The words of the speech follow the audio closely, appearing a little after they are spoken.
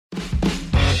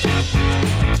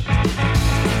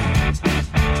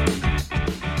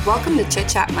Welcome to Chit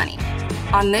Chat Money.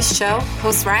 On this show,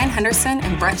 hosts Ryan Henderson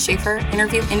and Brett Schaefer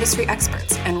interview industry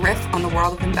experts and riff on the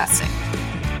world of investing.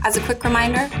 As a quick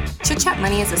reminder, Chit Chat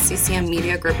Money is a CCM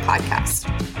Media Group podcast.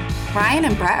 Ryan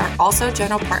and Brett are also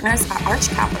general partners at Arch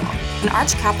Capital, and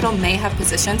Arch Capital may have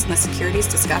positions in the securities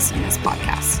discussed in this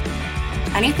podcast.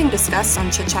 Anything discussed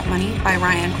on Chit Chat Money by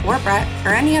Ryan or Brett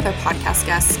or any other podcast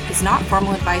guests is not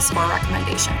formal advice or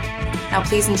recommendation. Now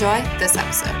please enjoy this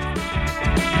episode.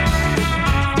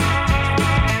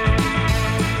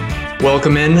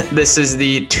 Welcome in. This is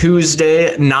the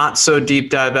Tuesday Not So Deep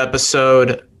Dive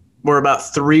episode. We're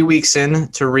about 3 weeks in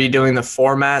to redoing the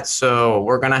format, so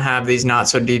we're going to have these Not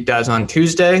So Deep Dives on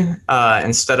Tuesday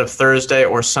instead of Thursday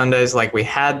or Sundays like we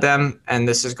had them. And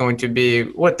this is going to be,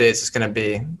 what day is this going to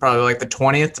be? Probably like the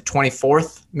 20th, the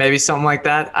 24th, maybe something like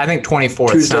that. I think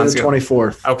 24th Tuesday sounds the good.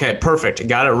 24th. Okay, perfect.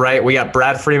 Got it right. We got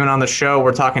Brad Freeman on the show.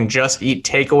 We're talking Just Eat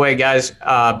Takeaway, guys.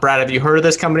 Brad, have you heard of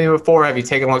this company before? Have you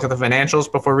taken a look at the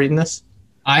financials before reading this?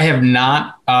 I have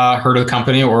not heard of the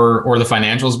company or the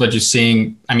financials, but just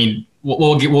seeing, I mean,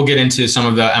 we'll get into some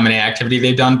of the M&A activity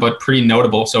they've done, but pretty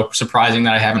notable. So surprising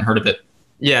that I haven't heard of it.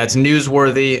 Yeah, it's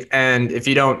newsworthy. And if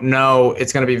you don't know,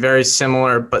 it's going to be very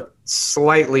similar, but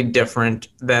slightly different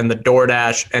than the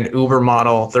DoorDash and Uber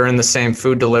model. They're in the same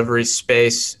food delivery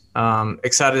space.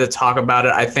 Excited to talk about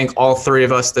it. I think all three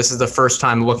of us, this is the first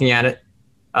time looking at it.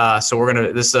 So we're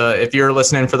going to, if you're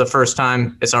listening for the first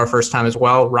time, it's our first time as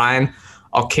well. Ryan,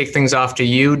 I'll kick things off to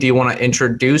you. Do you want to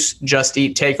introduce Just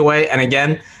Eat Takeaway? And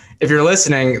again, if you're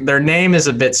listening, their name is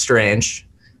a bit strange.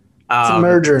 It's a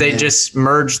merger. They just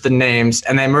merged the names,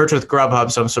 and they merged with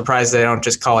Grubhub, so I'm surprised they don't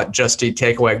just call it Just Eat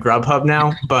Takeaway Grubhub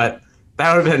now. But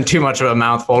that would have been too much of a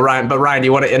mouthful, Ryan. But Ryan, do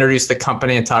you want to introduce the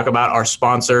company and talk about our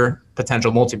sponsor,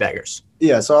 Potential Multibaggers?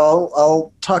 Yeah, so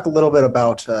I'll talk a little bit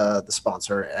about the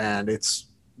sponsor, and it's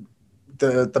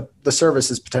the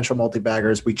service is Potential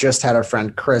Multibaggers. We just had our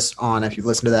friend Chris on. If you've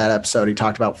listened to that episode, he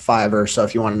talked about Fiverr. So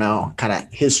if you want to know kind of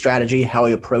his strategy, how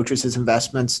he approaches his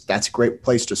investments, that's a great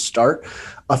place to start.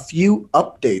 A few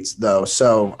updates though.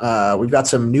 So we've got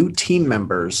some new team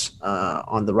members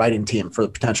on the writing team for the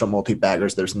Potential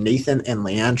Multibaggers. There's Nathan and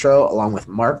Leandro along with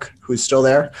Mark, who's still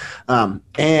there.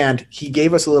 And he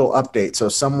gave us a little update. So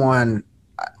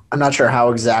I'm not sure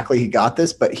how exactly he got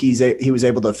this, but he was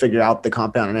able to figure out the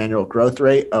compounded annual growth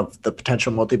rate of the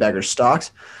Potential Multibagger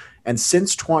stocks. And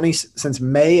since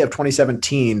May of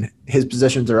 2017, his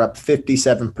positions are up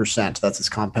 57%. That's his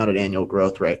compounded annual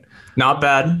growth rate. Not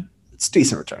bad. It's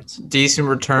decent returns. Decent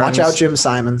returns. Watch out, Jim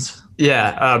Simons.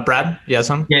 Yeah. Brad, you have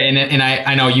some? Yeah, and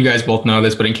I know you guys both know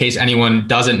this, but in case anyone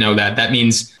doesn't know that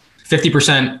means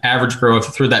 50% average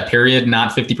growth through that period,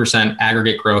 not 50%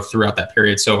 aggregate growth throughout that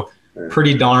period. So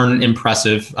pretty darn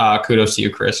impressive. Kudos to you,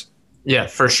 Chris. Yeah,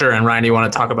 for sure. And Ryan, do you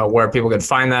want to talk about where people can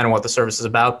find that and what the service is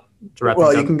about?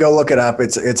 Well, you can go look it up.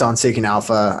 It's on Seeking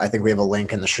Alpha. I think we have a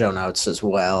link in the show notes as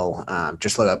well.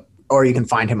 Just look up, or you can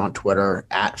find him on Twitter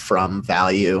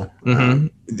 @FromValue.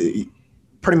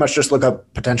 Pretty much just look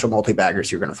up Potential Multibaggers.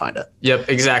 You're going to find it. Yep,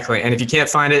 exactly. And if you can't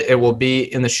find it, it will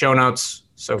be in the show notes.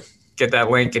 So get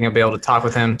that link and you'll be able to talk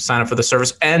with him, sign up for the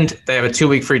service. And they have a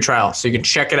 2-week free trial. So you can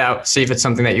check it out, see if it's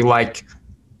something that you like,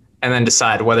 and then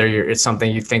decide whether it's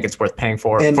something you think it's worth paying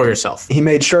for yourself. He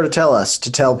made sure to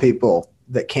tell people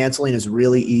that canceling is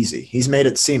really easy. He's made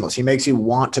it seamless. He makes you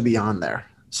want to be on there.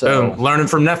 So boom, learning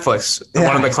from Netflix,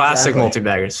 one of the classic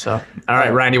multibaggers. So, all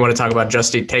right, Ryan, do you want to talk about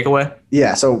Just Eat Takeaway?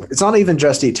 Yeah, so it's not even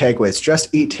Just Eat Takeaway. It's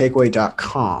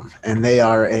justeattakeaway.com, and they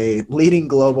are a leading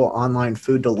global online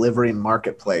food delivery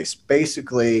marketplace.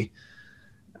 Basically,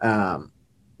 but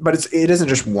it isn't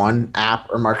just one app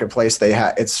or marketplace.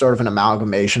 It's sort of an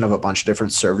amalgamation of a bunch of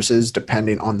different services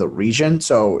depending on the region.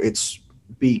 So it's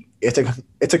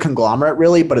a conglomerate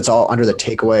really, but it's all under the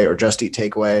Takeaway or Just Eat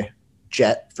Takeaway,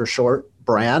 JET for short,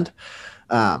 brand.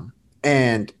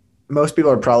 And most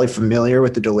people are probably familiar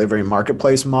with the delivery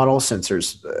marketplace model since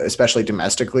there's, especially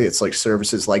domestically, it's like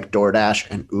services like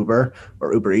DoorDash and Uber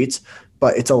or Uber Eats,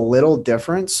 but it's a little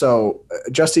different. So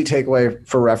Just Eat Takeaway,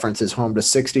 for reference, is home to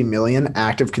 60 million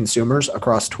active consumers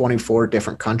across 24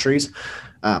 different countries.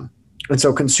 And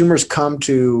so consumers come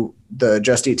to the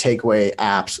Just Eat Takeaway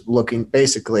apps looking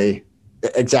basically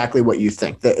exactly what you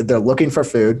think. They're looking for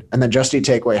food, and then Just Eat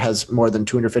Takeaway has more than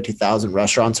 250,000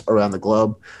 restaurants around the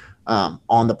globe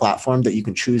on the platform that you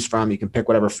can choose from. You can pick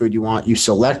whatever food you want. You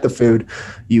select the food,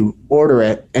 you order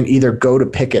it, and either go to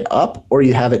pick it up or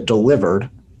you have it delivered.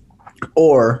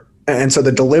 And so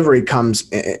the delivery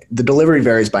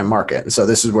varies by market. And so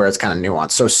this is where it's kind of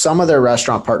nuanced. So some of their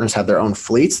restaurant partners have their own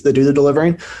fleets that do the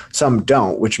delivering. Some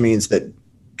don't, which means that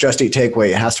Just Eat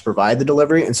Takeaway has to provide the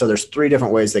delivery. And so there's 3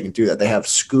 different ways they can do that. They have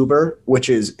Scoober, which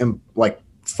is like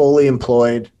fully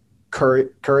employed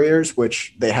couriers,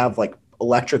 which they have like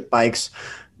electric bikes.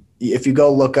 If you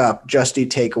go look up Just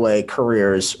Eat Takeaway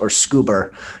couriers or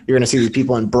Scoober, you're going to see these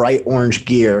people in bright orange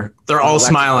gear. They're all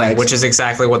smiling, bikes. Which is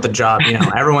exactly what the job,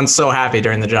 everyone's so happy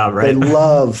during the job, right? They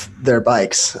love their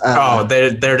bikes.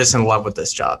 They're just in love with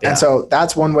this job. Yeah. And so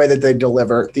that's one way that they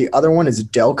deliver. The other one is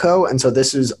Delco. And so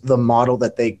this is the model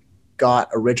that they got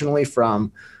originally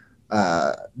from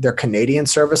their Canadian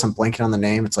service. I'm blanking on the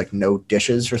name. It's like No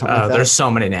Dishes or something like that. There's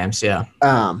so many names, yeah.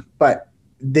 But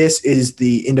this is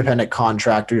the independent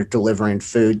contractor delivering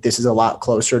food. This is a lot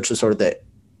closer to sort of the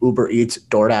Uber Eats,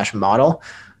 DoorDash model.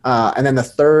 And then the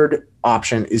third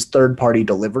option is third-party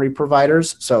delivery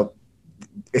providers. So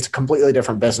it's a completely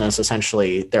different business.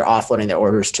 Essentially, they're offloading their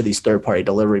orders to these third-party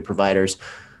delivery providers.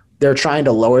 They're trying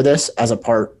to lower this as a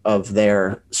part of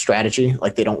their strategy.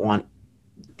 Like they want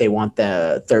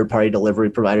the third-party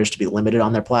delivery providers to be limited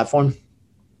on their platform.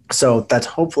 So that's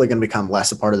hopefully going to become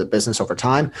less a part of the business over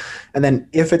time. And then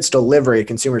if it's delivery,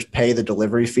 consumers pay the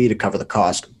delivery fee to cover the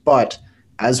cost. But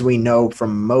as we know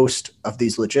from most of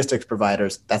these logistics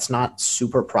providers, that's not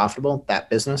super profitable, that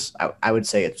business. I would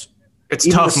say it's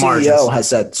tough margins. The CEO has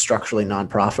said structurally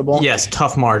non-profitable. Yes,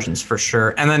 tough margins for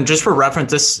sure. And then just for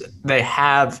reference, they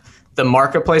have the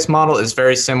marketplace model is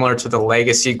very similar to the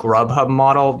legacy Grubhub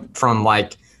model from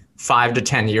like 5 to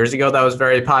 10 years ago. That was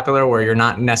very popular, where you're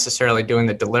not necessarily doing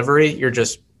the delivery, you're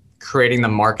just creating the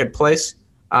marketplace.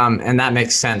 And that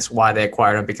makes sense why they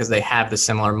acquired them, because they have the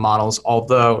similar models.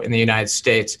 Although in the United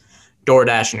States,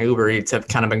 DoorDash and Uber Eats have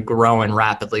kind of been growing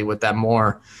rapidly with that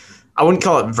more, I wouldn't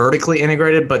call it vertically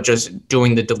integrated, but just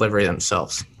doing the delivery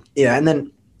themselves. Yeah. And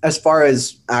then as far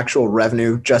as actual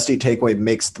revenue, Just Eat Takeaway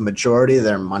makes the majority of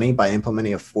their money by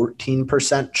implementing a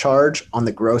 14% charge on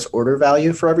the gross order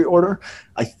value for every order.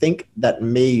 I think that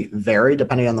may vary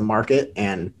depending on the market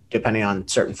and depending on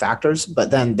certain factors, but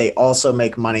then they also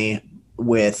make money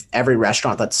with every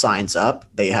restaurant that signs up.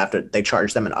 They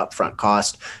charge them an upfront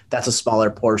cost. That's a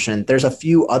smaller portion. There's a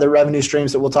few other revenue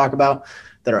streams that we'll talk about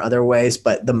that are other ways,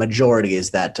 but the majority is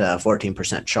that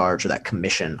 14% charge or that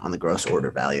commission on the gross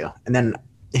order value. And then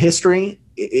history,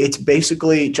 it's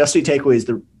basically Just Eat Takeaway is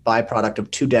the byproduct of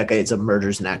 2 decades of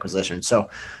mergers and acquisitions. So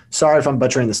sorry if I'm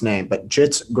butchering this name, but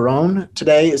Jitz Groen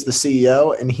today is the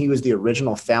CEO, and he was the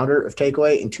original founder of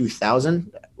Takeaway in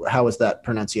 2000. How was that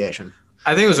pronunciation?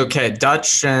 I think it was okay.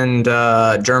 Dutch and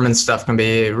German stuff can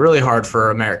be really hard for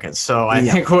Americans. So I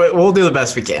think we'll do the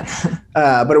best we can.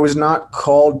 But it was not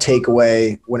called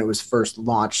Takeaway when it was first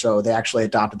launched. So they actually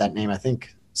adopted that name, I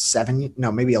think,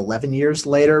 maybe 11 years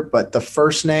later. But the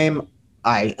first name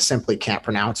I simply can't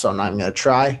pronounce, so I'm not even going to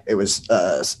try. It was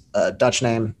a Dutch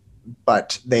name,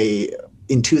 but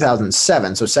in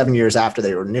 2007, so 7 years after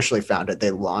they were initially founded,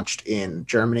 they launched in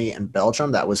Germany and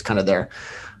Belgium. That was kind of their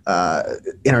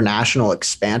international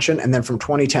expansion. And then from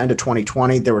 2010 to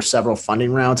 2020, there were several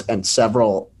funding rounds and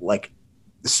several like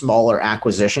smaller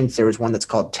acquisitions. There was one that's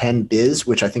called 10Biz,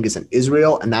 which I think is in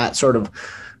Israel. And that sort of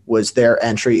was their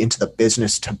entry into the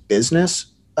business to business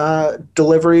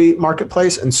delivery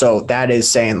marketplace. And so that is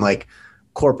saying like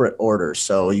corporate orders.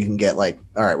 So you can get like,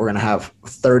 all right, we're going to have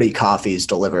 30 coffees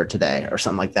delivered today or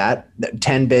something like that.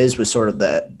 10Biz was sort of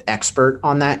the expert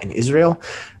on that in Israel.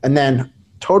 And then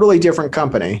totally different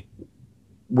company,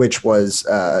 which was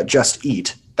Just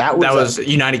Eat. That was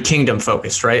United Kingdom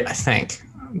focused, right? I think.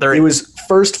 It was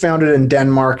first founded in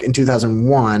Denmark in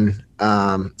 2001,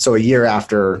 so a year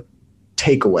after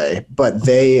Takeaway. But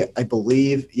I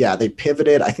believe, they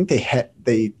pivoted. I think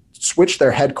they switched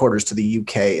their headquarters to the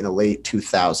UK in the late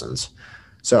 2000s.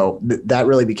 So that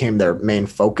really became their main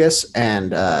focus.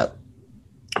 And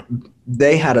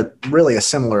they had a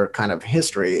similar kind of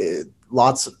history.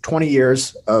 20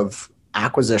 years of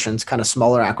acquisitions, kind of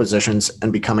smaller acquisitions,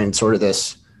 and becoming sort of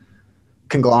this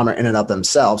conglomerate in and of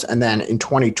themselves. And then in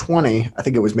 2020, I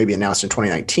think it was maybe announced in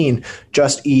 2019,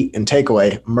 Just Eat and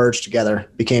Takeaway merged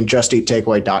together, became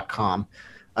JustEatTakeaway.com.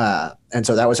 And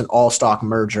so that was an all-stock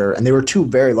merger. And they were 2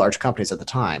 very large companies at the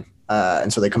time.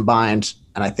 And so they combined,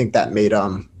 and I think that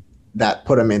that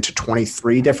put them into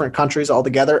 23 different countries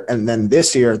altogether. And then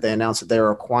this year they announced that they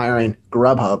were acquiring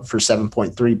Grubhub for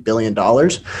 $7.3 billion.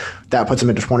 That puts them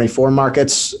into 24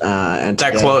 markets. And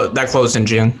that closed in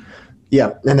June.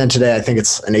 Yeah, and then today I think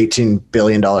it's an $18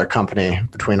 billion company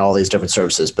between all these different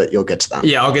services, but you'll get to them.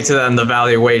 Yeah, I'll get to that in the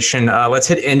valuation. Let's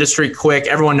hit industry quick.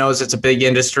 Everyone knows it's a big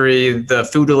industry. The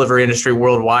food delivery industry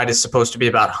worldwide is supposed to be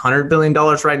about $100 billion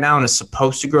right now and is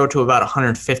supposed to grow to about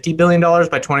 $150 billion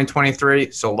by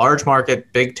 2023. So large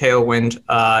market, big tailwind.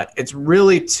 It's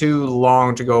really too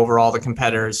long to go over all the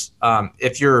competitors.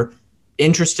 If you're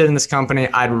interested in this company,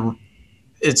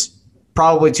 it's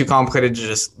probably too complicated to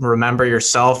just remember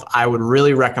yourself. I would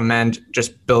really recommend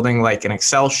just building like an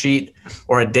Excel sheet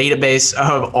or a database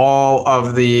of all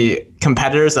of the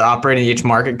competitors that operate in each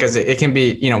market, because it can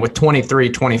be, with 23,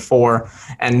 24,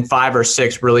 and 5 or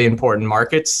 6 really important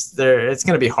markets, it's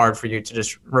going to be hard for you to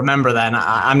just remember that. And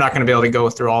I'm not going to be able to go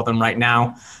through all of them right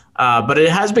now. But it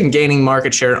has been gaining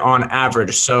market share on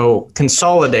average. So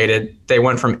consolidated, they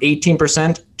went from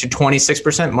 18% to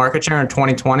 26% market share in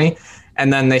 2020.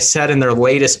 And then they said in their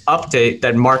latest update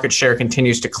that market share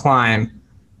continues to climb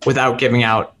without giving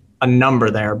out a number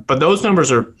there. But those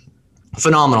numbers are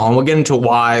phenomenal. And we'll get into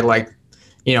why,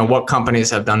 what companies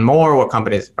have done more, what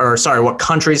countries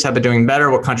have been doing better,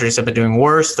 what countries have been doing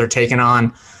worse. They're taking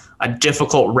on a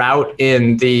difficult route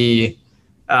in the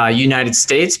United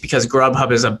States because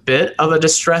Grubhub is a bit of a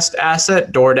distressed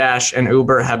asset. DoorDash and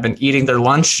Uber have been eating their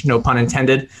lunch, no pun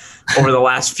intended, over the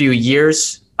last few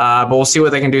years. But we'll see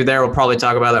what they can do there. We'll probably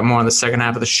talk about that more in the second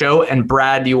half of the show. And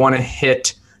Brad, do you want to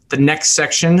hit the next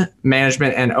section,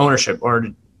 management and ownership, or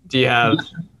do you have?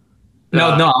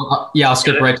 I'll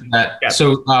skip right to that. Yeah.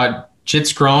 So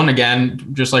Jits Groen, again,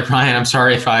 just like Ryan, I'm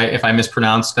sorry if I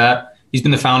mispronounced that. He's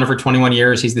been the founder for 21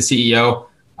 years. He's the CEO.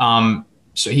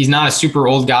 So he's not a super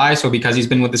old guy. So because he's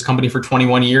been with this company for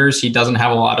 21 years, he doesn't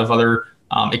have a lot of other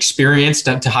experience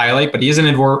to highlight, but he is an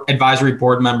advisory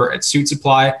board member at Suit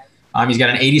Supply. He's got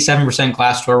an 87%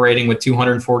 Glassdoor rating with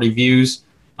 240 views.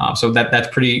 So that's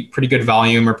pretty good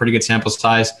volume or pretty good sample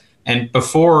size. And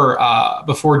before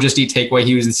Just Eat Takeaway,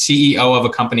 he was the CEO of a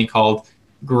company called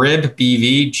Grib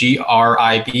BV,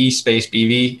 GRIB space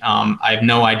BV. I have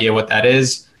no idea what that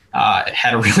is.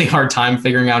 Had a really hard time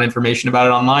figuring out information about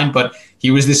it online, but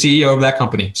he was the CEO of that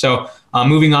company. So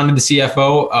moving on to the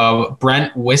CFO,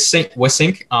 Brent Wissink.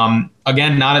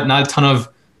 Again, not a ton of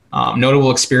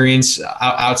notable experience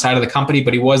outside of the company,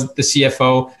 but he was the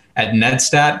CFO at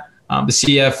Nedstat.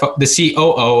 The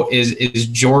COO is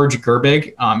George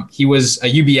Gerbig. He was a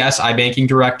UBS iBanking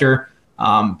director.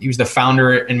 He was the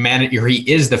founder and manager.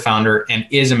 He is the founder and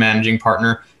is a managing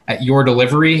partner at Your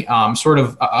Delivery, sort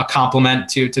of a complement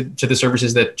to the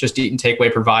services that Just Eat and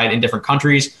Takeaway provide in different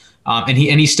countries. And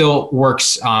he still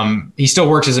works. He still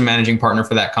works as a managing partner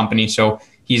for that company. So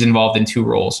he's involved in 2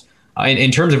 roles.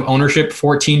 In terms of ownership,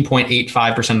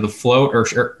 14.85% of the float,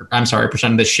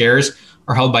 percent of the shares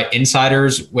are held by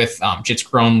insiders, with Jits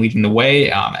Groen leading the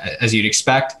way, as you'd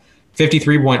expect.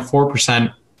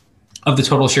 53.4% of the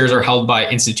total shares are held by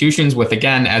institutions, with,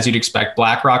 again, as you'd expect,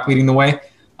 BlackRock leading the way.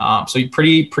 So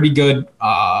pretty good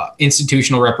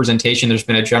institutional representation. There's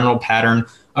been a general pattern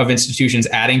of institutions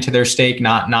adding to their stake,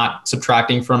 not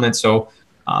subtracting from it. So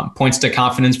points to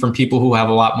confidence from people who have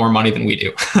a lot more money than we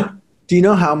do. Do you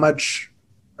know how much,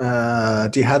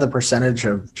 do you have the percentage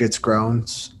of Jits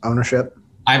Groen's ownership?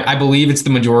 I believe it's the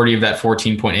majority of that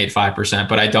 14.85%,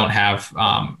 but I don't have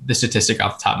the statistic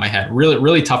off the top of my head. Really,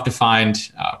 really tough to find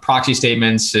proxy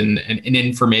statements and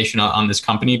information on this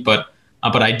company, but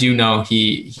I do know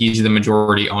he's the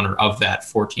majority owner of that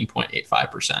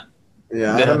 14.85%.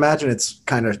 Yeah, I'd imagine it's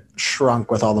kind of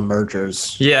shrunk with all the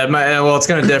mergers. Yeah, well, it's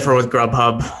going to differ with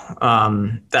Grubhub.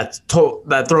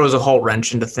 That throws a whole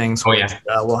wrench into things. Oh, yeah.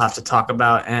 We'll have to talk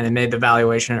about, and it made the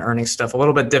valuation and earnings stuff a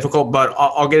little bit difficult, but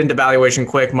I'll get into valuation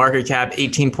quick. Market cap,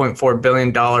 $18.4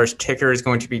 billion. Ticker is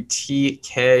going to be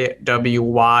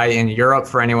TKWY in Europe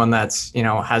for anyone that's,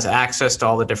 has access to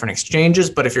all the different exchanges.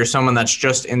 But if you're someone that's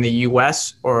just in the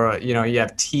US, or, you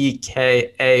have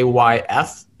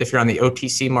TKAYF, if you're on the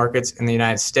OTC markets in the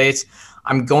United States.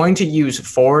 I'm going to use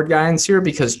forward guidance here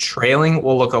because trailing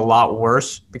will look a lot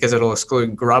worse because it'll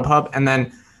exclude Grubhub. And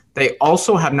then they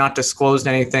also have not disclosed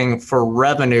anything for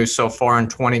revenue so far in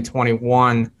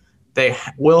 2021. They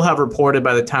will have reported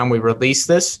by the time we release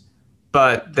this,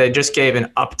 but they just gave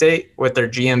an update with their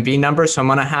GMV numbers. So I'm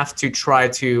going to have to try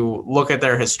to look at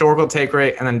their historical take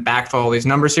rate and then backfill all these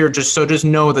numbers here. Just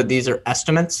know that these are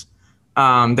estimates.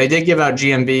 They did give out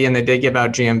GMV and they did give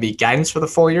out GMV guidance for the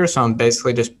full year. So I'm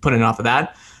basically just putting it off of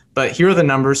that. But here are the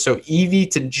numbers. So EV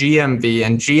to GMV,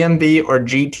 and GMV or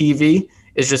GTV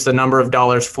is just the number of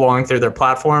dollars flowing through their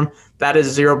platform. That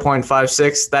is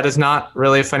 0.56. That is not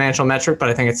really a financial metric, but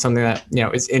I think it's something that,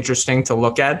 is interesting to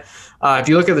look at. If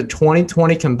you look at the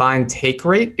 2020 combined take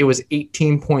rate, it was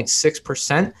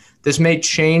 18.6%. This may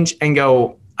change and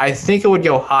go, I think it would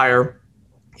go higher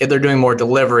if they're doing more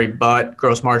delivery, but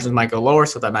gross margins might go lower.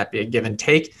 So that might be a give and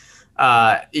take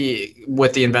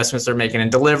with the investments they're making in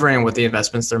delivery and with the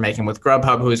investments they're making with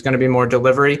Grubhub, who's going to be more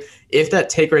delivery. If that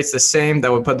take rate's the same,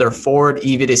 that would put their forward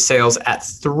EV to sales at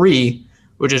 3,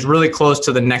 which is really close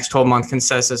to the next 12-month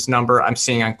consensus number I'm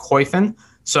seeing on Koifin.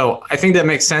 So I think that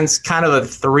makes sense. Kind of a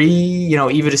 3,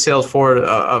 EV to sales forward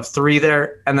of 3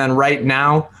 there. And then right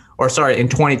now, in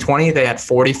 2020, they had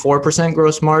 44%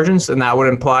 gross margins, and that would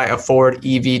imply a forward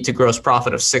EV to gross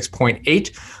profit of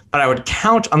 6.8. But I would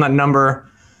count on that number.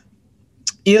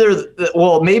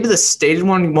 Maybe the stated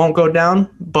one won't go down,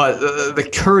 but the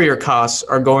courier costs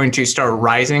are going to start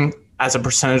rising as a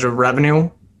percentage of revenue,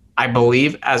 I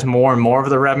believe, as more and more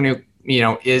of the revenue,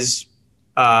 is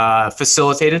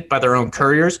facilitated by their own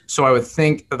couriers. So I would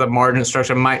think that the margin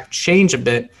structure might change a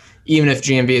bit, even if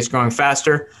GMV is growing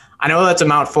faster. I know that's a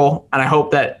mouthful, and I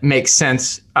hope that makes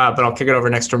sense, but I'll kick it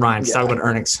over next to Ryan to talk about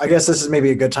earnings. I guess this is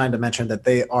maybe a good time to mention that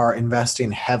they are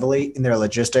investing heavily in their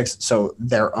logistics, so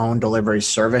their own delivery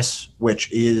service,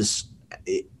 which is,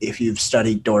 if you've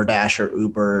studied DoorDash or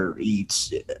Uber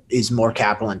Eats, is more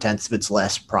capital intensive. It's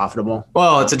less profitable.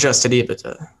 Well, it's adjusted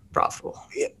EBITDA profitable.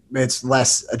 It's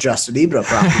less adjusted EBITDA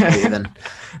profitable even.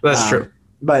 That's true.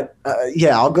 But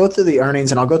I'll go through the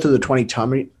earnings and I'll go through the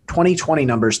 2020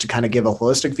 numbers to kind of give a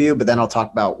holistic view, but then I'll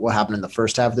talk about what happened in the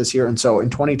first half of this year. And so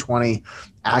in 2020,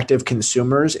 active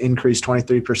consumers increased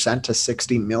 23% to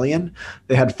 60 million.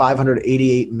 They had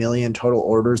 588 million total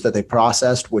orders that they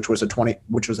processed, which was a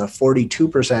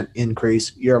 42%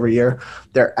 increase year over year.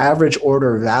 Their average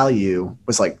order value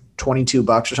was like $22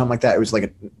 or something like that. It was like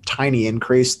a tiny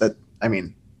increase that's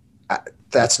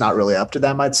not really up to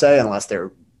them, I'd say, unless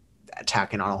they're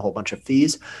attacking on a whole bunch of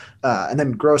fees. And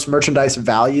then gross merchandise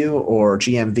value, or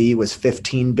GMV, was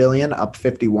 15 billion, up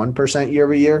 51% year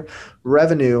over year.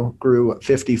 Revenue grew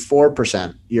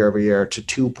 54% year over year to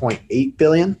 2.8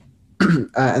 billion.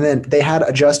 And then they had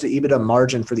adjusted EBITDA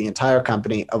margin for the entire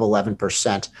company of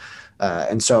 11%.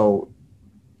 And so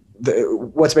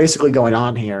what's basically going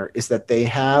on here is that they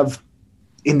have,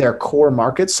 in their core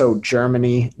markets, so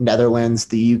Germany, Netherlands,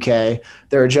 the UK,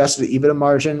 their adjusted EBITDA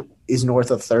margin is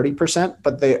north of 30%,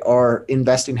 but they are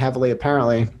investing heavily.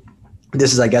 Apparently,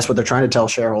 this is, I guess, what they're trying to tell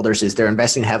shareholders is they're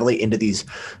investing heavily into these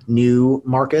new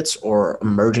markets or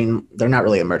emerging. They're not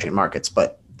really emerging markets,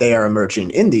 but they are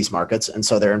emerging in these markets. And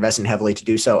so they're investing heavily to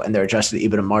do so. And their adjusted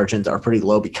EBITDA margins are pretty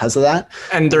low because of that.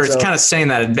 And they're kind of saying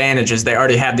that advantage is they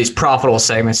already have these profitable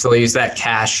segments. So they use that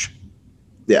cash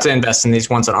to invest in these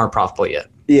ones that aren't profitable yet.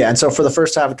 Yeah. And so for the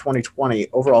first half of 2020,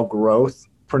 overall growth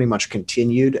pretty much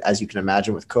continued, as you can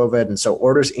imagine, with COVID. And so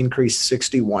orders increased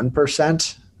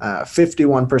 61%,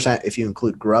 51% if you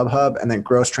include Grubhub, and then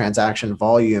gross transaction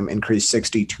volume increased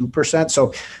 62%.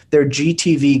 So their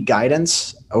GTV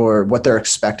guidance, or what they're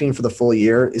expecting for the full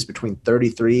year, is between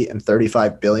 $33 and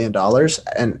 $35 billion.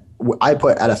 And I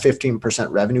put at a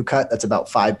 15% revenue cut, that's about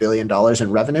 $5 billion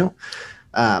in revenue.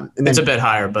 And then, it's a bit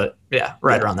higher, but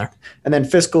right around there. And then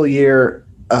fiscal year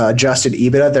adjusted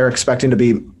EBITDA, they're expecting to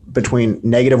be between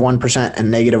 -1%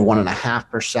 and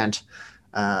 -1.5%.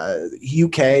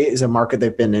 UK is a market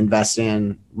they've been investing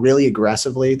in really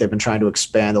aggressively. They've been trying to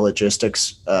expand the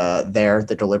logistics there,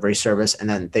 the delivery service, and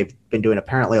then they've been doing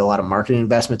apparently a lot of marketing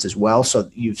investments as well. So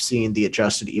you've seen the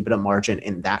adjusted EBITDA margin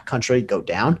in that country go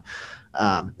down.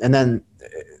 And then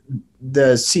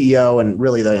the CEO and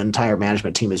really the entire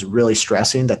management team is really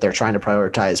stressing that they're trying to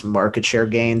prioritize market share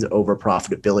gains over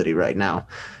profitability right now.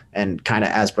 And kind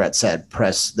of, as Brett said,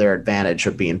 press their advantage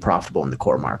of being profitable in the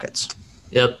core markets.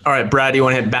 Yep. All right, Brad, do you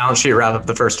want to hit balance sheet, wrap up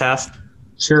the first half?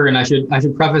 Sure. And I should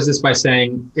preface this by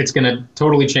saying it's going to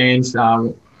totally change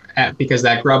because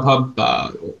that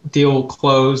Grubhub deal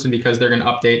closed and because they're going to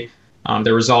update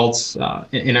their results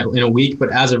in a week.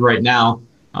 But as of right now,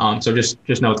 so just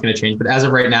know it's going to change. But as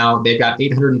of right now, they've got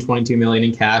 $822 million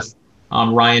in cash.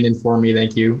 Ryan informed me,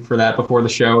 thank you for that, before the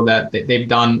show, that they've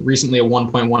done recently a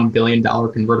 $1.1 billion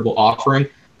convertible offering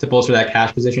to bolster that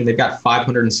cash position. They've got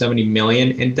 $570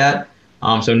 million in debt.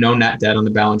 So no net debt on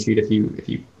the balance sheet if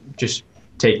you just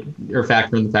take or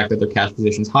factor in the fact that their cash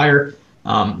position's higher.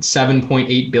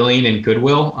 $7.8 billion in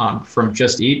goodwill from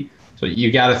Just Eat. So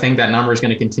you got to think that number is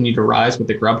going to continue to rise with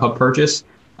the Grubhub purchase.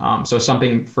 So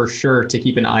something for sure to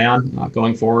keep an eye on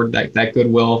going forward. That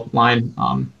goodwill line,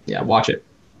 watch it.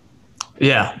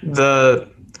 Yeah, the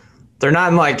They're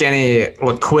not in like any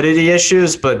liquidity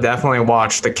issues, but definitely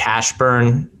watch the cash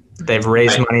burn. They've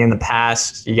raised money in the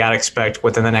past. You got to expect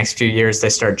within the next few years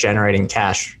they start generating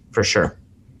cash for sure.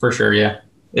 For sure, yeah.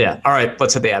 Yeah. All right,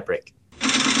 let's hit the ad break.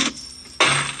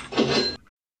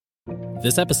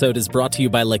 This episode is brought to you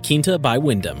by La Quinta by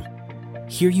Wyndham.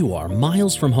 Here you are,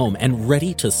 miles from home and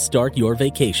ready to start your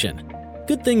vacation.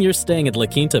 Good thing you're staying at La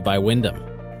Quinta by Wyndham.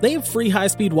 They have free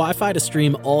high-speed Wi-Fi to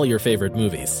stream all your favorite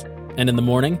movies. And in the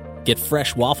morning, get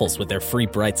fresh waffles with their free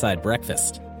Bright Side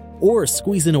breakfast. Or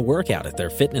squeeze in a workout at their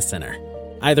fitness center.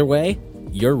 Either way,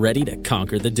 you're ready to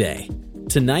conquer the day.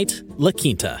 Tonight, La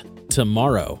Quinta.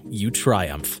 Tomorrow, you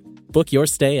triumph. Book your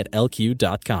stay at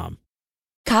lq.com.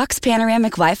 Cox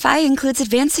Panoramic Wi-Fi includes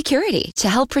advanced security to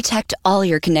help protect all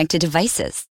your connected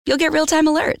devices. You'll get real-time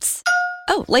alerts.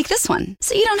 Oh, like this one,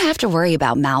 so you don't have to worry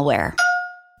about malware.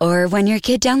 Or when your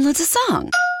kid downloads a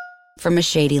song from a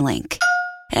shady link.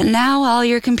 And now all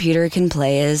your computer can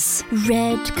play is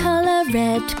red color,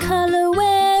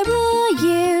 where are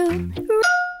you?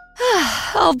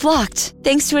 all blocked,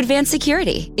 thanks to advanced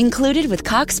security, included with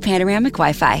Cox Panoramic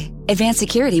Wi-Fi. Advanced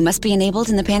security must be enabled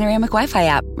in the Panoramic Wi-Fi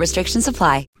app. Restrictions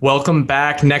apply. Welcome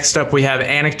back. Next up, we have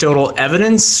anecdotal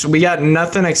evidence. We got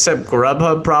nothing except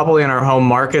Grubhub probably in our home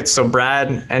market. So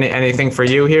Brad, anything for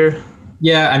you here?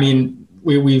 Yeah, I mean,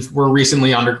 we're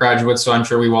recently undergraduates, so I'm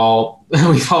sure we've all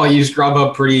used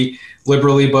Grubhub pretty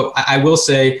liberally. But I will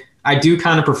say I do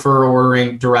kind of prefer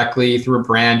ordering directly through a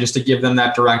brand just to give them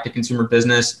that direct-to-consumer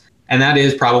business. And that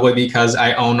is probably because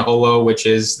I own Olo, which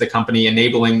is the company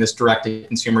enabling this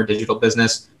direct-to-consumer digital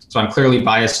business. So I'm clearly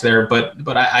biased there, but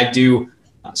I do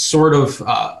sort of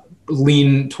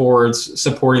lean towards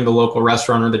supporting the local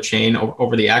restaurant or the chain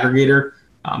over the aggregator.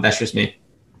 That's just me.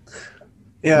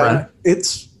 Yeah,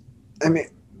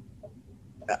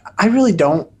 I really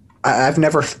don't. I've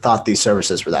never thought these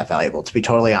services were that valuable, to be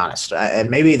totally honest.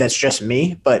 And maybe that's just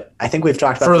me, but I think we've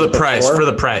talked about for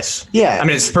the price. Yeah, I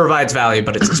mean, it provides value,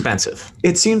 but it's expensive.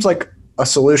 It seems like a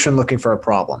solution looking for a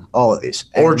problem. All of these,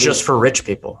 or just for rich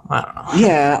people. I don't know.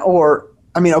 Yeah, or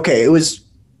I mean, okay, it was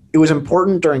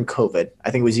important during COVID. I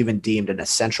think it was even deemed an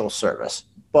essential service.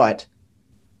 But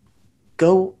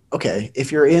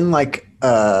if you're in like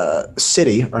a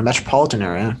city or a metropolitan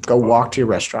area, go walk to your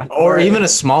restaurant. Or even a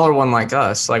smaller one like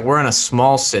us. Like we're in a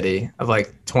small city of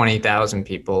like 20,000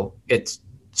 people. It's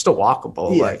still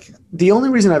walkable. Yeah. Like the only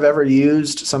reason I've ever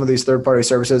used some of these third-party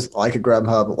services like a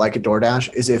Grubhub, like a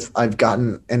DoorDash, is if I've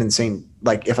gotten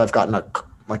if I've gotten a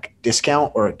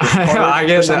discount or a gift card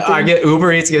I get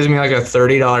Uber Eats gives me like a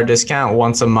 $30 discount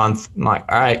once a month. I'm like,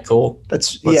 all right, cool.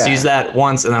 Let's use that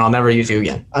once and then I'll never use you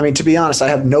again. I mean, to be honest, I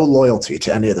have no loyalty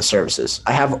to any of the services.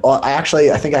 I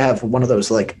think I have one of those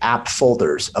like app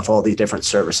folders of all these different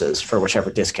services for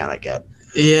whichever discount I get.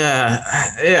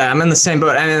 Yeah, I'm in the same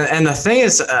boat. And the thing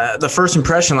is, the first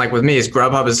impression, like with me, is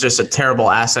Grubhub is just a terrible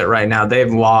asset right now.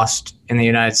 They've lost in the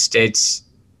United States.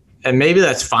 And maybe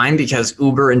that's fine because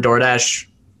Uber and DoorDash,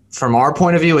 from our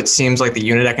point of view, it seems like the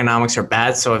unit economics are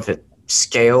bad. So if it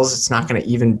scales, it's not going to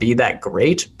even be that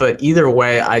great. But either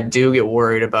way, I do get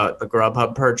worried about the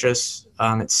Grubhub purchase.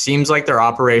 It seems like their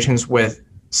operations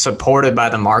supported by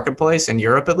the marketplace in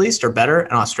Europe, at least, are better.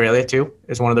 And Australia, too,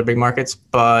 is one of their big markets.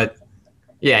 But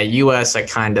yeah, US, I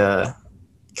kind of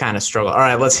struggle. All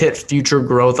right, let's hit future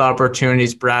growth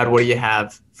opportunities. Brad, what do you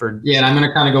have for? Yeah, and I'm going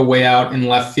to kind of go way out in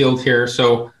left field here.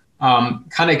 So kind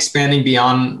of expanding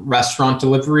beyond restaurant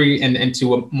delivery and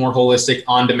into a more holistic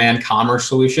on-demand commerce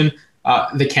solution.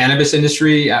 The cannabis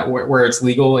industry, where it's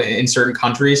legal in certain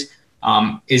countries,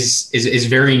 is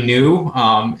very new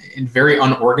and very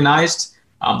unorganized.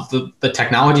 The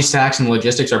technology stacks and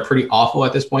logistics are pretty awful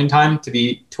at this point in time, to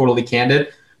be totally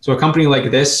candid. So a company like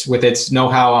this, with its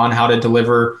know-how on how to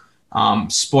deliver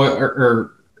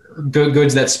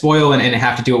goods that spoil and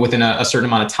have to do it within a certain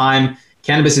amount of time.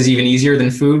 Cannabis is even easier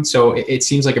than food, so it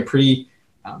seems like a pretty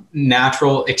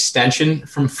natural extension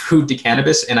from food to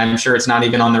cannabis, and I'm sure it's not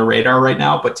even on their radar right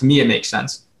now, but to me it makes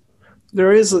sense.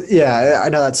 There is, I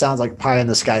know that sounds like pie in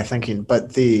the sky thinking,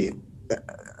 but these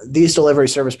delivery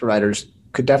service providers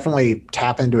could definitely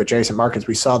tap into adjacent markets.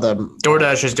 We saw them.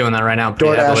 DoorDash is doing that right now.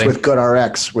 DoorDash heavily. With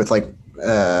GoodRx, with like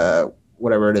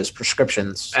whatever it is,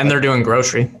 prescriptions. And they're doing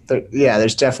grocery.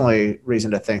 There's definitely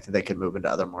reason to think that they could move into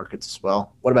other markets as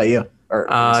well. What about you? All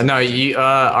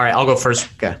right, I'll go first.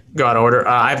 Okay. Go out of order.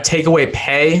 I have Takeaway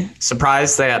Pay.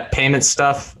 Surprised they got payment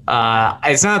stuff.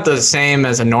 It's not the same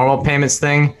as a normal payments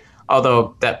thing,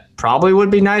 although that probably would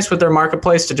be nice with their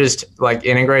marketplace to just like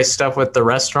integrate stuff with the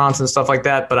restaurants and stuff like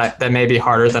that. But that may be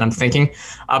harder than I'm thinking.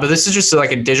 But this is just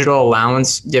like a digital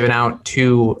allowance given out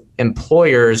to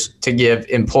employers to give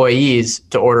employees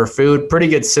to order food. Pretty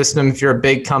good system. If you're a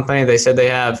big company, they said they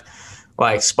have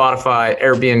like Spotify,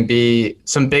 Airbnb,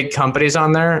 some big companies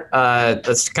on there.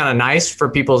 That's kind of nice for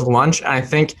people's lunch. And I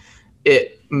think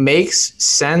it makes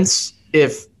sense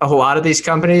if a lot of these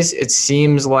companies, it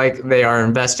seems like they are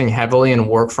investing heavily in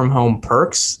work from home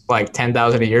perks, like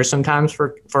 $10,000 a year sometimes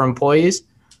for employees.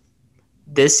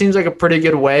 This seems like a pretty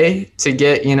good way to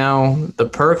get, the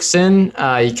perks in.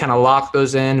 You kind of lock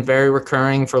those in, very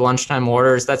recurring for lunchtime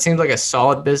orders. That seems like a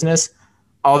solid business.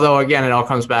 Although, again, it all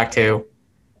comes back to,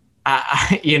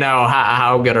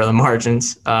 how good are the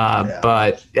margins?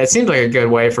 But it seems like a good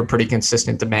way for pretty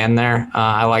consistent demand there.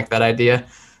 I like that idea.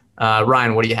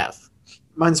 Ryan, what do you have?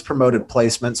 Mine's promoted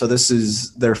placement. So this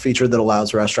is their feature that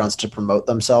allows restaurants to promote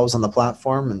themselves on the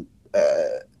platform. And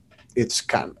it's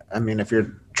if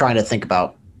you're trying to think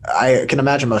about, I can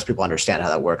imagine most people understand how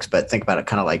that works, but think about it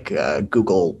kind of like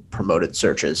Google promoted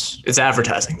searches. It's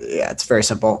advertising. Yeah, it's very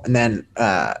simple. And then,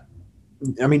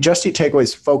 Just Eat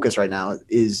Takeaway's focus right now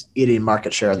is eating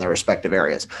market share in their respective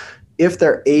areas. If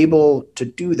they're able to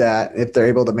do that, if they're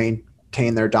able to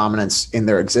maintain their dominance in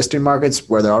their existing markets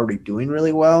where they're already doing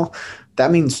really well, that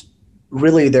means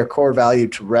really their core value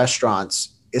to restaurants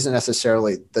isn't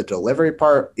necessarily the delivery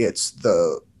part. It's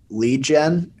the lead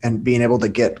gen and being able to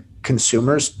get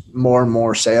consumers more and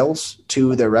more sales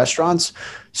to their restaurants.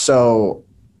 So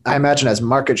I imagine as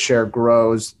market share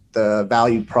grows, the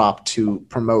value prop to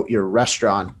promote your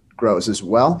restaurant grows as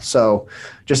well. So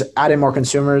just adding more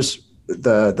consumers,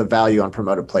 the value on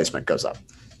promoted placement goes up.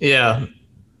 Yeah.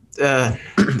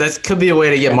 That could be a way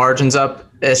to get margins up.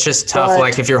 It's just tough.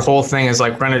 Like if your whole thing is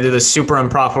like, we're going to do this super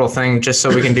unprofitable thing just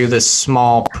so we can do this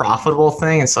small profitable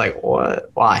thing. It's like, what?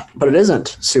 Why? But it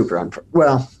isn't super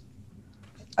well,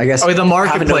 I guess. Oh, the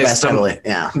marketplace.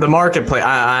 The marketplace.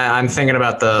 I'm thinking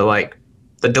about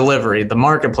the delivery. The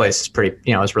marketplace is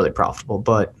pretty, is really profitable,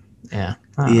 but yeah.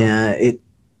 That's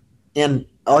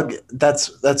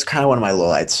kind of one of my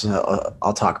lowlights.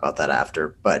 I'll talk about that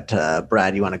after. But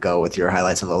Brad, you want to go with your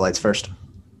highlights and lowlights first?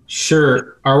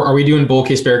 Sure. Are we doing bull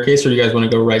case, bear case, or do you guys want to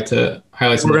go right to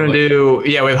highlights? We're going to do,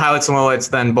 we have highlights and lowlights,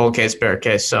 then bull case, bear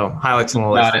case. So highlights and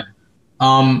lowlights. Got it.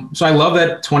 So I love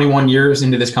that 21 years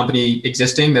into this company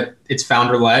existing, that it's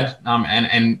founder led.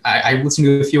 And I listened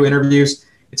to a few interviews.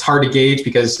 It's hard to gauge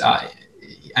because,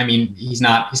 he's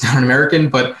not an American,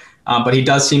 but he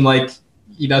does seem like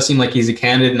he's a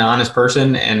candid and honest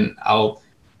person. And I'll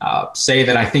say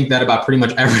that I think that about pretty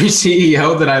much every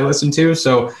CEO that I listen to.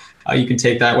 So you can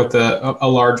take that with a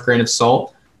large grain of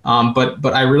salt.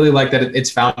 But I really like that it's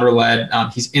founder led.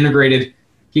 He's integrated.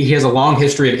 He has a long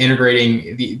history of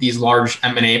integrating these large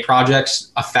M&A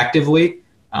projects effectively,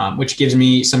 which gives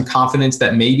me some confidence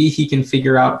that maybe he can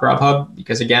figure out Grubhub,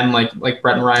 because again, like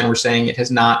Brett and Ryan were saying, it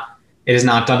has not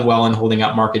done well in holding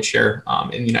up market share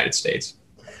in the United States.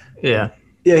 Yeah.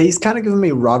 Yeah, he's kind of giving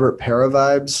me Robert Para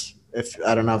vibes.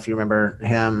 I don't know if you remember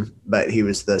him, but he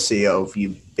was the CEO of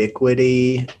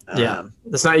Ubiquity. Yeah,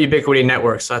 it's not Ubiquity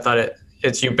Networks. So I thought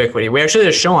it's Ubiquity. We actually did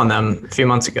a show on them a few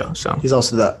months ago. So he's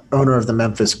also the owner of the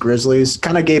Memphis Grizzlies.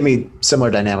 Kind of gave me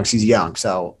similar dynamics. He's young,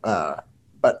 so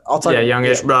but I'll talk. Yeah,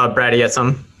 youngish. Brad, you got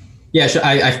some? Yeah,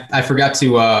 I forgot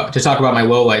to talk about my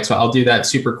low light, so I'll do that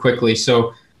super quickly.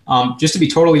 So just to be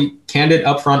totally candid,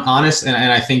 upfront, honest, and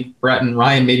I think Brett and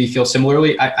Ryan maybe feel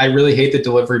similarly, I really hate the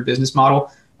delivery business model.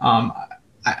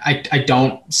 I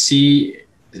don't see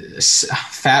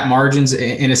fat margins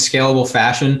in a scalable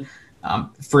fashion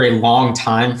for a long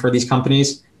time for these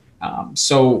companies.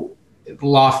 So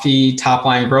lofty top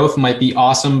line growth might be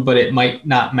awesome, but it might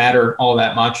not matter all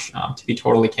that much, to be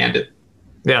totally candid.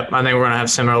 Yeah, I think we're going to have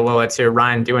similar lowlights here.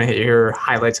 Ryan, do you want to hit your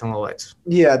highlights and lowlights?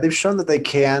 Yeah, they've shown that they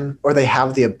can, or they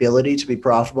have the ability to be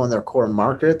profitable in their core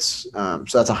markets. So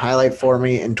that's a highlight for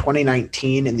me. In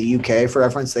 2019 in the UK, for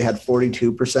reference, they had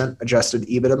 42% adjusted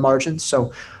EBITDA margins.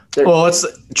 So, it's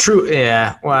true.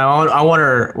 Yeah. Well, I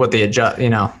wonder what the adjust,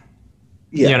 Yeah,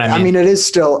 you know what I mean? It is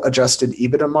still adjusted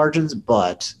EBITDA margins,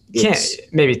 but it can't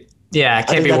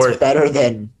be worth better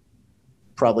than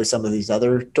probably some of these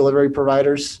other delivery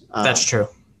providers. That's true.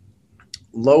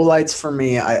 Lowlights for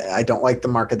me, I don't like the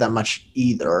market that much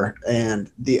either.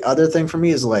 And the other thing for me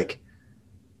is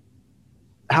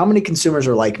how many consumers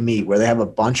are like me where they have a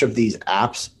bunch of these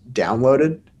apps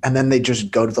downloaded and then they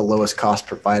just go to the lowest cost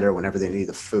provider whenever they need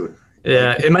the food?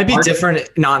 Yeah, it might be different,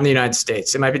 not in the United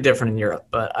States. It might be different in Europe,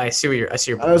 but I see your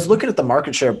point. I was looking at the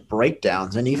market share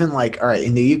breakdowns, and even all right,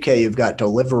 in the UK, you've got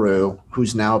Deliveroo,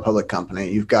 who's now a public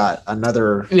company. You've got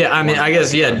another. Yeah, I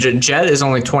guess, Jet is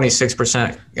only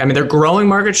 26%. They're growing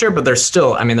market share, but they're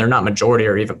still, they're not majority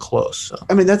or even close. So.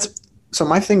 So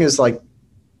my thing is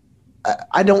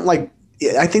I don't like.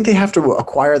 I think they have to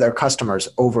acquire their customers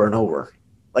over and over.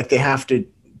 Like they have to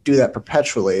do that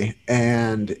perpetually.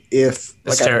 And if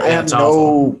like I have no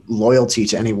awful. loyalty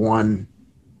to any one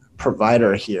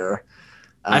provider here,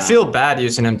 I feel bad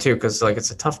using them too because like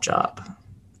it's a tough job.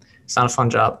 It's not a fun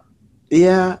job.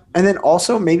 Yeah, and then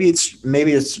also maybe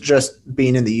it's just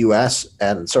being in the U.S.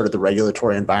 and sort of the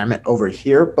regulatory environment over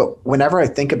here. But whenever I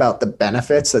think about the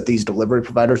benefits that these delivery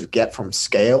providers get from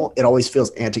scale, it always feels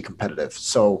anti-competitive.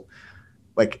 So,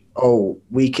 like, oh,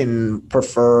 we can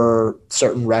prefer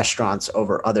certain restaurants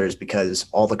over others because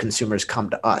all the consumers come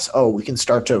to us. Oh, we can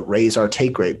start to raise our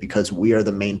take rate because we are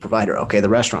the main provider. Okay, the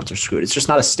restaurants are screwed. It's just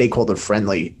not a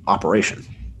stakeholder-friendly operation.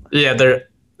 Yeah,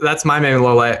 that's my main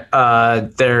low light.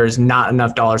 There's not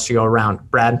enough dollars to go around.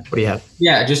 Brad, what do you have?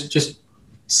 Yeah, just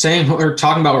saying or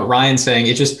talking about what Ryan's saying.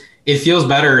 It feels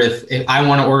better if I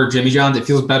want to order Jimmy John's. It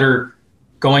feels better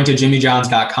going to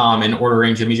jimmyjohns.com and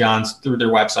ordering Jimmy John's through their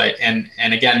website. And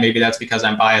again, maybe that's because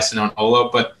I'm biased and on Olo,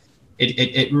 but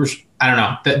it I don't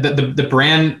know.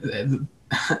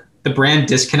 The brand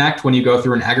disconnect when you go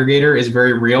through an aggregator is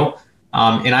very real.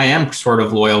 And I am sort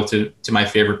of loyal to my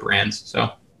favorite brands.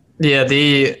 So. Yeah,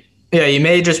 you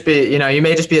may just be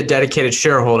a dedicated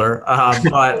shareholder,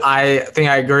 but I think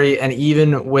I agree. And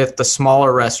even with the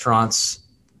smaller restaurants,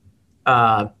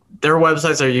 their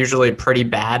websites are usually pretty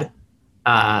bad,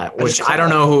 which I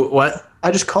don't know what. I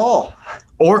just call.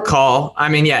 Or call. I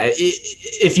mean, yeah,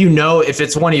 if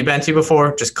it's one you've been to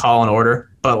before, just call and order.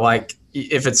 But like,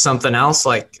 if it's something else,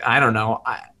 like, I don't know.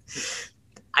 I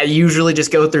usually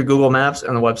just go through Google Maps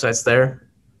and the website's there.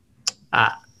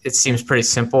 It seems pretty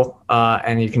simple,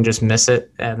 and you can just miss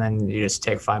it, and then you just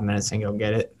take 5 minutes and go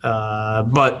get it.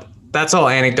 But that's all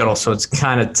anecdotal, so it's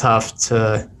kind of tough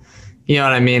to, you know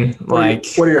what I mean? Like,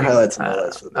 what are your highlights and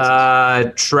lowlights for the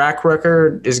business? Track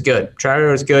record is good. Track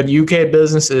record is good. UK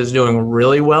business is doing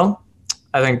really well.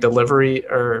 I think delivery,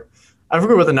 or I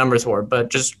forget what the numbers were,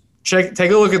 but just take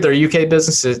a look at their UK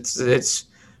business. It's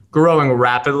growing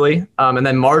rapidly, and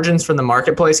then margins from the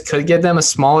marketplace could give them a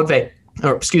small advantage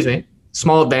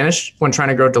when trying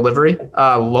to grow delivery.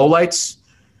 Lowlights,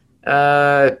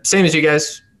 same as you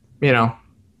guys,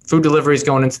 food delivery is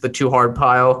going into the too hard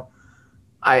pile.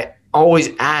 I always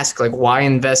ask, like, why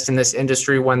invest in this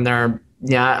industry when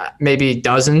maybe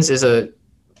dozens is a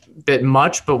bit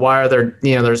much, but why are there,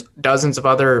 there's dozens of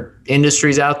other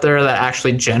industries out there that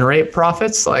actually generate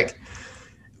profits? Like,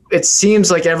 it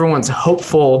seems like everyone's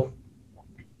hopeful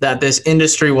that this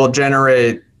industry will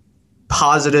generate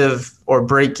positive or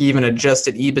break even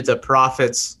adjusted EBITDA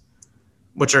profits,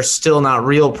 which are still not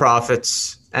real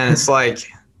profits. And it's like,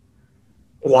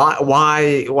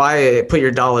 why put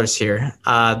your dollars here?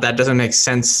 That doesn't make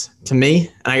sense to me.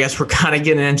 And I guess we're kind of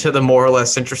getting into the more or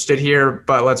less interested here,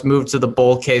 but let's move to the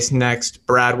bull case next.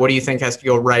 Brad, what do you think has to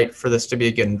go right for this to be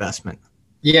a good investment?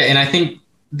 Yeah, and I think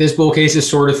this bull case is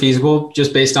sort of feasible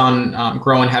just based on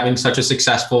Grown having such a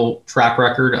successful track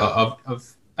record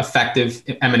of effective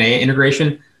M&A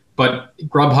integration. But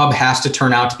Grubhub has to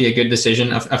turn out to be a good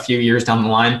decision a few years down the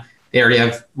line. They already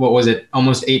have,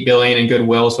 almost $8 billion in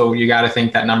goodwill. So you got to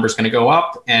think that number's going to go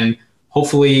up. And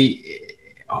hopefully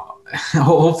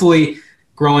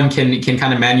Grown can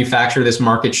kind of manufacture this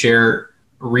market share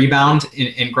rebound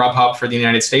in Grubhub for the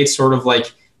United States, sort of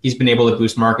like he's been able to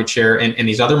boost market share in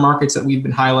these other markets that we've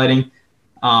been highlighting.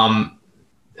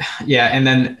 And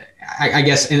then I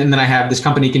guess, and then I have this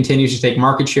company continues to take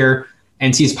market share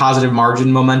and sees positive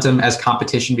margin momentum as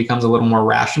competition becomes a little more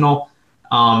rational.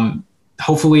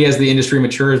 Hopefully, as the industry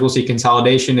matures, we'll see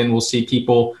consolidation and we'll see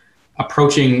people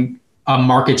approaching a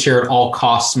market share at all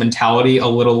costs mentality a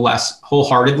little less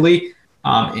wholeheartedly.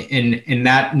 And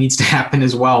that needs to happen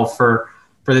as well for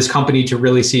this company to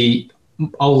really see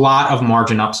a lot of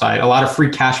margin upside, a lot of free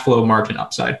cash flow margin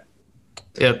upside.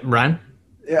 Yeah, Ryan?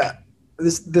 Yeah.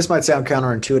 This might sound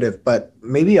counterintuitive, but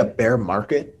maybe a bear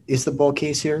market is the bull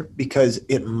case here because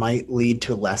it might lead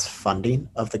to less funding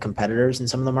of the competitors in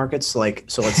some of the markets. So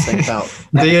let's think about.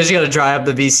 You just got to dry up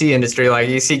the VC industry. Like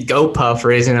you see GoPuff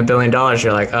raising $1 billion.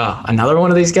 You're like, oh, another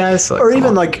one of these guys? Like, or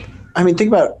even think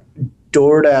about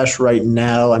DoorDash right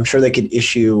now. I'm sure they could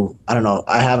issue, I don't know.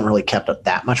 I haven't really kept up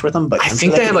that much with them, but I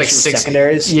think they had like six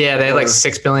secondaries. Yeah, they had like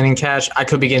 $6 billion in cash. I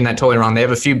could be getting that totally wrong. They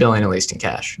have a few billion at least in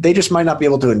cash. They just might not be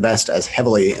able to invest as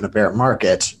heavily in a bear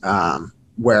market.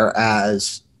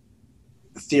 Whereas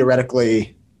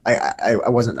theoretically,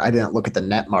 I didn't look at the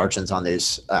net margins on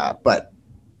these, but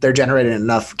they're generating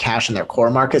enough cash in their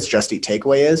core markets, Just Eat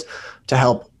Takeaway is, to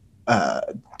help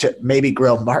to maybe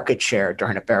grow market share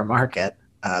during a bear market.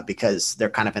 Because they're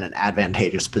kind of in an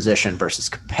advantageous position versus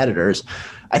competitors.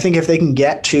 I think if they can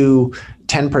get to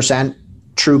 10%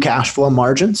 true cash flow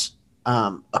margins,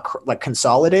 like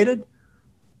consolidated,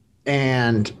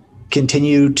 and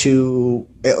continue to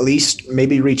at least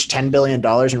maybe reach $10 billion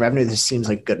in revenue, this seems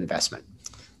like a good investment.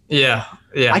 Yeah.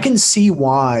 I can see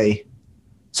why.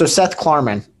 So Seth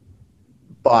Klarman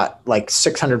bought like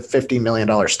 $650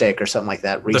 million stake or something like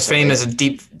that recently. The famous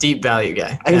deep value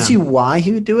guy. I can see why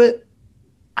he would do it.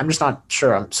 I'm just not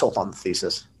sure I'm sold on the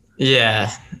thesis. Yeah,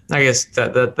 I guess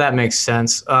that makes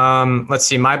sense. Let's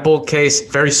see. My bull case,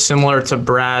 very similar to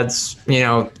Brad's.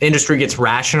 Industry gets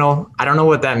rational. I don't know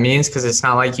what that means because it's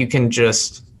not like you can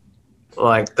just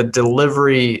like the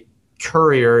delivery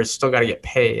courier is still got to get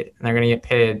paid, and they're going to get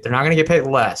paid. They're not going to get paid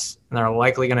less, and they're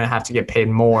likely going to have to get paid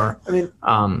more. I mean,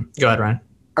 go ahead, Ryan.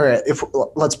 All right,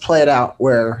 let's play it out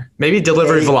where maybe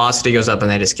delivery velocity goes up and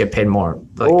they just get paid more.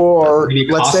 Or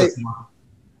let's say.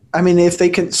 I mean, if they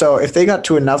got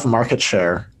to enough market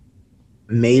share,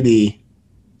 maybe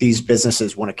these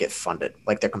businesses wouldn't get funded.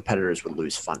 Like their competitors would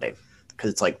lose funding because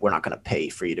it's like, we're not going to pay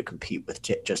for you to compete with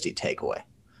Just Eat Takeaway.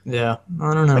 Yeah,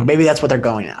 I don't know. Like maybe that's what they're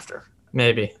going after.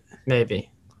 Maybe.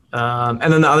 And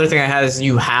then the other thing I had is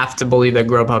you have to believe that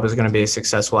Grubhub is going to be a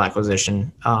successful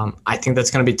acquisition. I think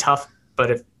that's going to be tough,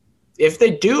 but if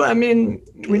they do, I mean,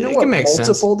 do we know what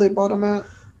multiple they bought them at?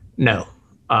 No.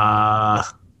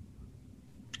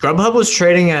 Grubhub was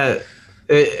trading at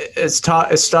its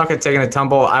stock had taken a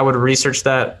tumble. I would research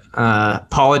that.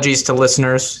 Apologies to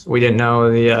listeners. We didn't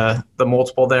know the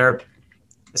multiple there.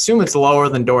 Assume it's lower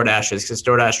than DoorDash's because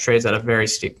DoorDash trades at a very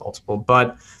steep multiple.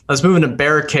 But let's move into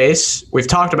bear case. We've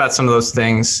talked about some of those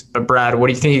things. But Brad, what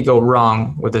do you think could go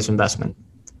wrong with this investment?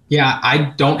 Yeah,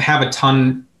 I don't have a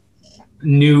ton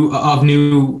new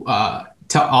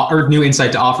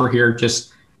insight to offer here. Just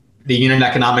the unit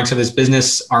economics of this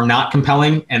business are not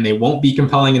compelling, and they won't be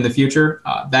compelling in the future.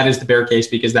 That is the bear case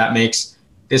because that makes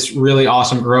this really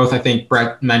awesome growth. I think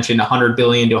Brett mentioned 100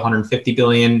 billion to 150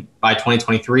 billion by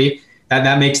 2023.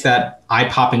 That makes that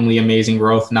eye-poppingly amazing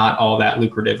growth not all that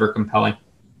lucrative or compelling.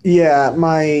 Yeah,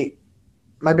 my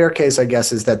bear case, I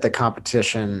guess, is that the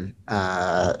competition,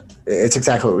 it's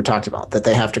exactly what we talked about, that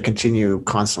they have to continue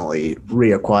constantly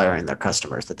reacquiring their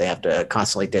customers, that they have to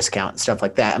constantly discount and stuff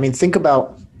like that. I mean, think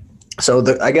about,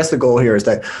 I guess the goal here is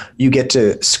that you get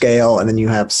to scale and then you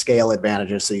have scale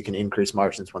advantages so you can increase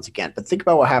margins once again. But think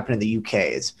about what happened in the UK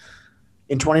is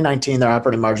in 2019, their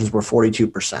operating margins were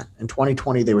 42%. In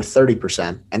 2020, they were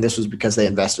 30%. And this was because they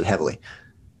invested heavily.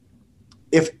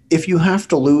 If you have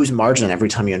to lose margin every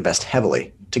time you invest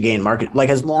heavily to gain market, like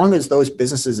as long as those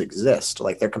businesses exist,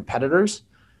 like their competitors,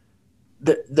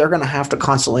 they're going to have to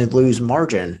constantly lose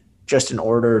margin just in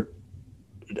order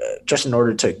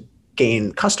to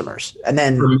gain customers, and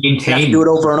then you have to do it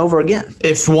over and over again.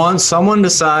 If someone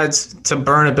decides to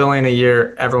burn $1 billion a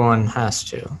year, everyone has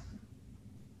to.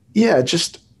 Yeah,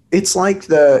 it's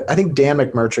like I think Dan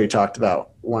McMurtry talked about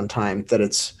one time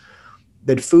that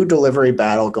food delivery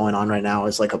battle going on right now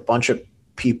is like a bunch of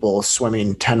people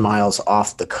swimming 10 miles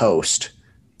off the coast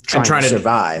trying to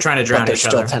survive, trying to drown but they're each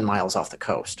still other. 10 miles off the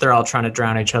coast. They're all trying to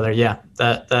drown each other. Yeah,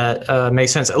 that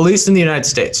makes sense. At least in the United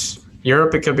States.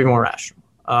 Europe, it could be more rational.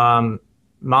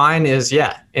 Mine is,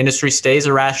 industry stays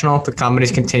irrational. The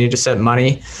companies continue to set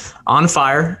money on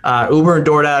fire. Uber and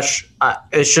DoorDash,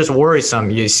 it's just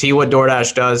worrisome. You see what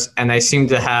DoorDash does, and they seem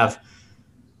to have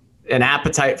an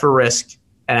appetite for risk,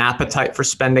 an appetite for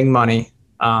spending money,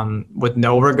 with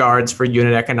no regards for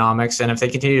unit economics. And if they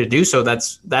continue to do so,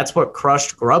 that's what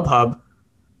crushed Grubhub.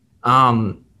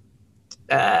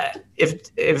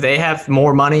 If they have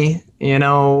more money,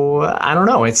 I don't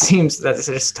know. It seems that it's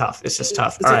just tough. It's just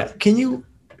tough. All right.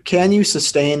 Can you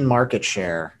sustain market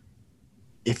share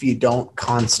if you don't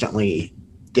constantly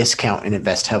discount and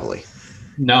invest heavily?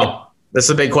 No. That's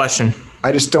a big question.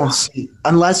 I just don't see,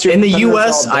 unless you're in the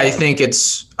U.S. I think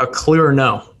it's a clear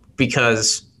no,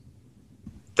 because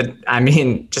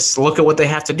just look at what they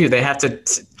have to do. They have to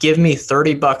give me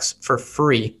 $30 for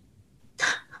free,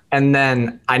 and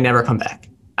then I never come back.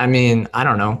 I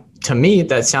don't know. To me,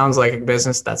 that sounds like a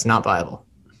business that's not viable.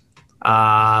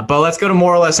 But let's go to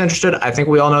more or less interested. I think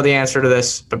we all know the answer to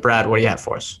this. But Brad, what do you have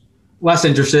for us? Less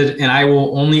interested, and I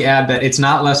will only add that it's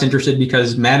not less interested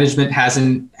because management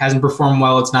hasn't performed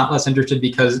well. It's not less interested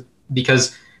because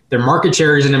their market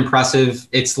share isn't impressive.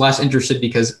 It's less interested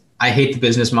because I hate the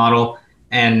business model,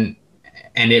 and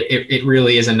it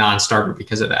really is a non-starter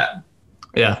because of that.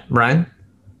 Yeah, Ryan.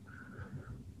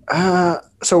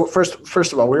 So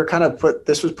first of all, we were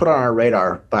this was put on our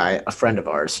radar by a friend of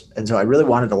ours, and so I really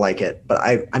wanted to like it, but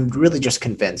I'm really just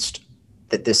convinced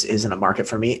that this isn't a market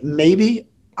for me. Maybe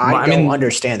I don't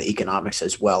understand the economics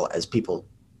as well as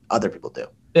other people do.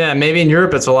 Yeah, maybe in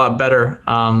Europe it's a lot better.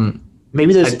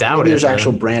 Maybe there's man.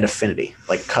 actual brand affinity,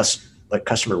 like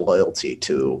customer loyalty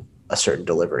to a certain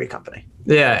delivery company.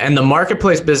 Yeah, and the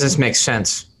marketplace business makes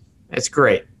sense. It's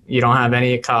great. You don't have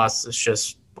any costs. It's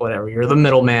just whatever. You're the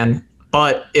middleman.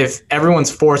 But if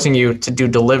everyone's forcing you to do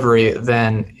delivery,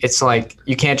 then it's like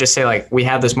you can't just say like, we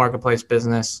have this marketplace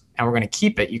business and we're going to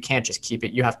keep it. You can't just keep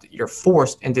it. You're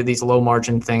forced into these low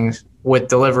margin things with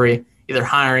delivery, either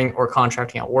hiring or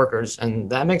contracting out workers, and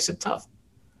that makes it tough.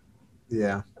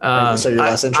 Yeah. So you're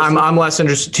less interested? I'm less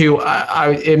interested too.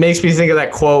 It makes me think of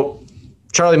that quote.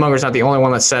 Charlie Munger's not the only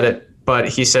one that said it, but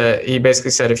he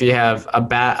basically said if you have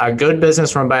a good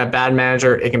business run by a bad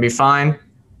manager, it can be fine.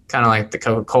 Kind of like the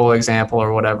Coca-Cola example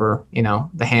or whatever,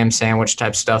 the ham sandwich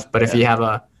type stuff. But if you have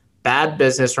a bad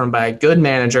business run by a good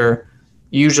manager,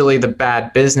 usually the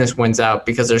bad business wins out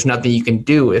because there's nothing you can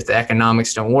do if the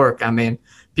economics don't work. I mean,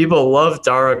 people love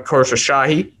Dara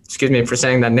Khosrowshahi. Excuse me for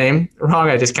saying that name wrong.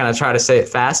 I just kind of try to say it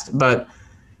fast. But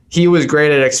he was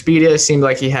great at Expedia. Seemed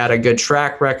like he had a good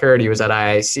track record. He was at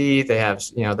IAC. They have,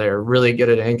 they're really good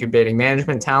at incubating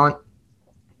management talent.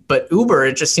 But Uber,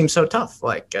 it just seems so tough.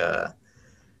 Like,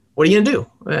 what are you gonna do?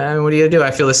 What are you gonna do?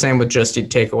 I feel the same with Just Eat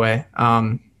Takeaway.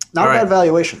 Not a bad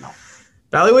valuation though.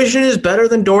 Valuation is better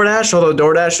than DoorDash, although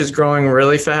DoorDash is growing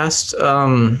really fast.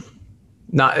 Valuation,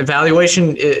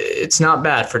 it's not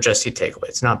bad for Just Eat Takeaway.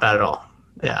 It's not bad at all.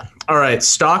 Yeah. All right.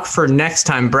 Stock for next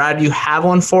time. Brad, do you have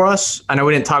one for us? I know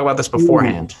we didn't talk about this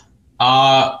beforehand.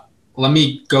 Let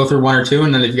me go through one or two,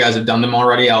 and then if you guys have done them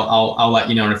already, I'll let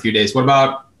you know in a few days. What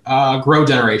about Grow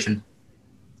Generation?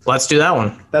 Let's do that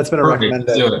one. That's been a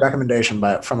recommendation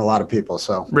from a lot of people.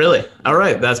 So really? All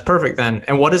right. That's perfect then.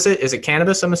 And what is it? Is it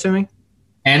cannabis, I'm assuming?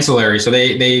 Ancillary. So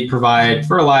they provide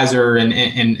fertilizer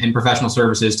and professional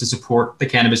services to support the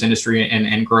cannabis industry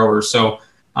and growers. So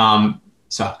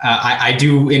I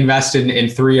do invest in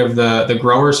three of the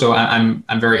growers. So I'm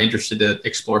very interested to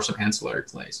explore some ancillary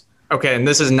plays. Okay. And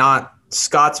this is not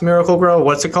Scott's Miracle-Gro.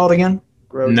 What's it called again?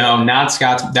 No, not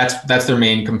Scott's. That's their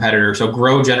main competitor. So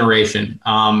Grow Generation.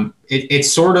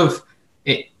 It's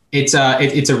a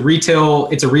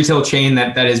retail chain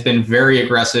that has been very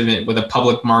aggressive with a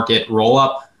public market roll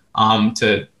up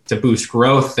to boost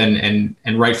growth and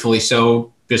rightfully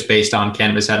so, just based on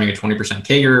cannabis having a 20%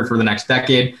 CAGR for the next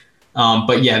decade.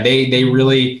 But yeah, they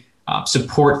really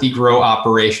support the grow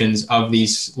operations of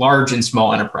these large and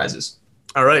small enterprises.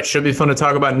 All right. Should be fun to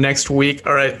talk about next week.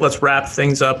 All right. Let's wrap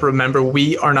things up. Remember,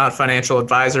 we are not financial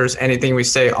advisors. Anything we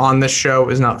say on this show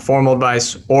is not formal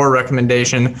advice or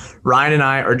recommendation. Ryan and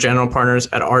I are general partners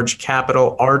at Arch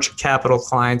Capital. Arch Capital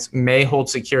clients may hold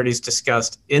securities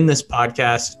discussed in this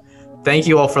podcast. Thank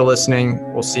you all for listening.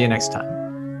 We'll see you next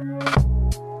time.